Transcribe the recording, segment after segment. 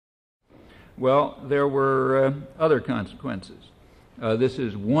Well, there were other consequences. This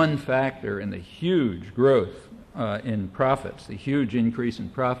is one factor in the huge growth in profits, the huge increase in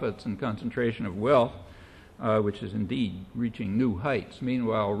profits and concentration of wealth, which is indeed reaching new heights.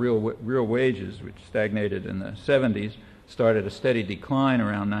 Meanwhile, real wages, which stagnated in the 70s, started a steady decline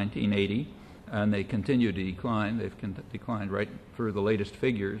around 1980, and they continue to decline. They've declined right through the latest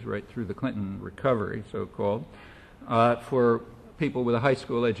figures, right through the Clinton recovery, so-called. For people with a high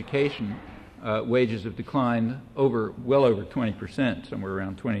school education, wages have declined well over 20%, somewhere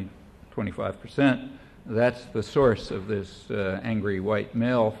around 25%. That's the source of this angry white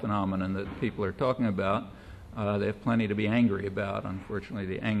male phenomenon that people are talking about. They have plenty to be angry about. Unfortunately,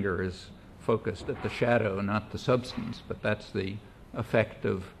 the anger is focused at the shadow, not the substance, but that's the effect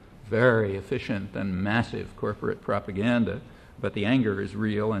of very efficient and massive corporate propaganda. But the anger is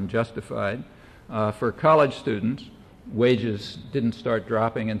real and justified. For college students, wages didn't start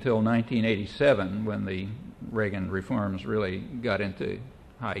dropping until 1987, when the Reagan reforms really got into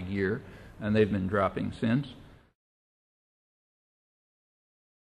high gear, and they've been dropping since.